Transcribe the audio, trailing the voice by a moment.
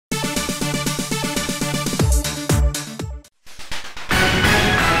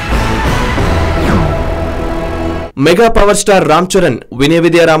Mega power star Ram Charan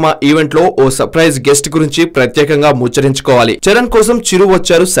విధియ Rama event లో ఓ surprise guest గురించి ప్రత్యేకంగా ముచ్చరించుకోవాలి. చరణ్ కోసం చిరు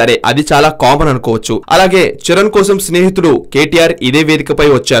వచ్చారు, సరే అది చాలా కామన్ అనుకోవచ్చు. అలాగే చరణ్ కోసం స్నేహితుడు కేటీఆర్ ఇదే వేదికపై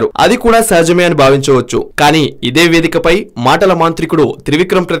వచ్చారు, అది కూడా సహజమే అని భావించవచ్చు. కానీ ఇదే వేదికపై మాటల మాంత్రికుడు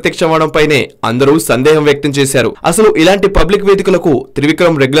త్రివిక్రమ్ ప్రత్యక్షమవడంపైనే అందరూ సందేహం వ్యక్తం చేశారు. అసలు ఇలాంటి పబ్లిక్ వేదికలకు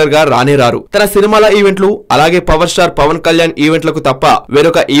త్రివిక్రమ్ రెగ్యులర్ గా రానే రారు. తన సినిమాల ఈవెంట్లు అలాగే పవర్ స్టార్ పవన్ కళ్యాణ్ ఈవెంట్లకు తప్ప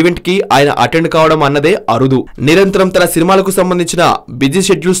వేరొక ఈవెంట్ కి ఆయన అటెండ్ కావడం అన్నదే అరుదు. నిరంతరం తన సినిమాలకు సంబంధించిన బిజీ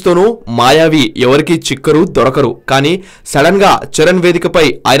షెడ్యూల్స్ తోనూ మాయావి ఎవరికి చిక్కరు దొరకరు. కానీ సడన్ గా చరణ్ వేదికపై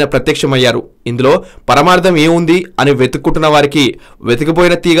ఆయన ప్రత్యక్షమయ్యారు. ఇందులో పరమార్థం ఏముంది అని వెతుక్కుంటున్న వారికి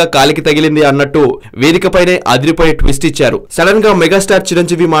వెతికిపోయిన తీగ కాలికి తగిలింది అన్నట్టు వేదికపైనే అదిరిపోయే ట్విస్ట్ ఇచ్చారు. సడన్ గా మెగాస్టార్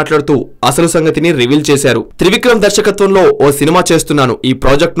చిరంజీవి మాట్లాడుతూ అసలు సంగతిని రివీల్ చేశారు. త్రివిక్రమ్ దర్శకత్వంలో ఓ సినిమా చేస్తున్నాను, ఈ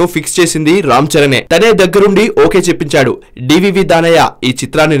ప్రాజెక్ట్ ను ఫిక్స్ చేసింది రామ్ చరణే, తనే దగ్గరుండి ఓకే చెప్పించాడు. డివివి దానయ్య ఈ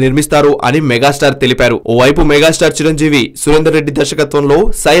చిత్రాన్ని నిర్మిస్తారు అని మెగాస్టార్ తెలిపారు. ఓవైపు మెగాస్టార్ చిరంజీవి సురేందర్ రెడ్డి దర్శకత్వంలో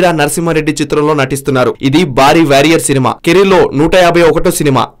సై రా నరసింహారెడ్డి చిత్రంలో నటిస్తున్నారు. ఇది భారీ వారియర్ సినిమా, కెరీర్ లో 151వ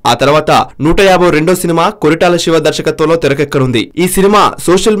సినిమా. ఆ తర్వాత 152వ సినిమా కొరిటాల శివ దర్శకత్వంలో తెరకెక్కనుంది. ఈ సినిమా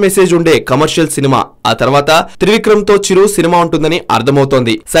సోషల్ మెసేజ్ ఉండే కమర్షియల్ సినిమా. ఆ తర్వాత త్రివిక్రమ్ తో చిరు సినిమా ఉంటుందని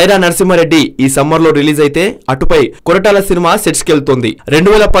అర్థమవుతోంది. సై రా నరసింహారెడ్డి ఈ సమ్మర్ లో రిలీజ్ అయితే అటుపై కొరటాల సినిమా సెట్స్ కెళ్తోంది.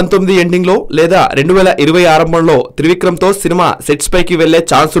 2019 ఎండింగ్ లో లేదా 2020 ఆరంభంలో త్రివిక్రమ్ తో సినిమా సెట్స్ పైకి వెళ్లే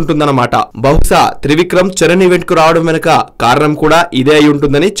ఛాన్స్ ఉంటుందన్నమాట. బహుశా త్రివిక్రమ్ చరణ్ ఈవెంట్ కు రావడం వెనుక కారణం కూడా ఇదే అయి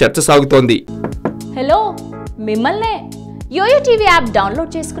ఉంటుందని చర్చ సాగుతోంది. హలో, మిమ్మల్నే యోయో టీవీ యాప్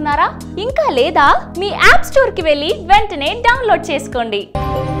డౌన్లోడ్ చేసుకున్నారా? ఇంకా లేదా? మీ యాప్ స్టోర్ కి వెళ్ళి వెంటనే డౌన్లోడ్ చేసుకోండి.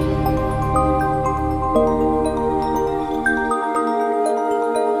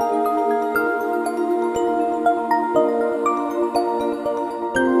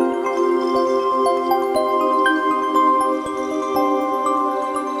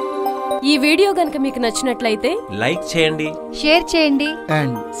 ఈ వీడియో గనుక మీకు నచ్చినట్లయితే లైక్ చేయండి, షేర్ చేయండి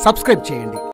అండ్ సబ్స్క్రైబ్ చేయండి.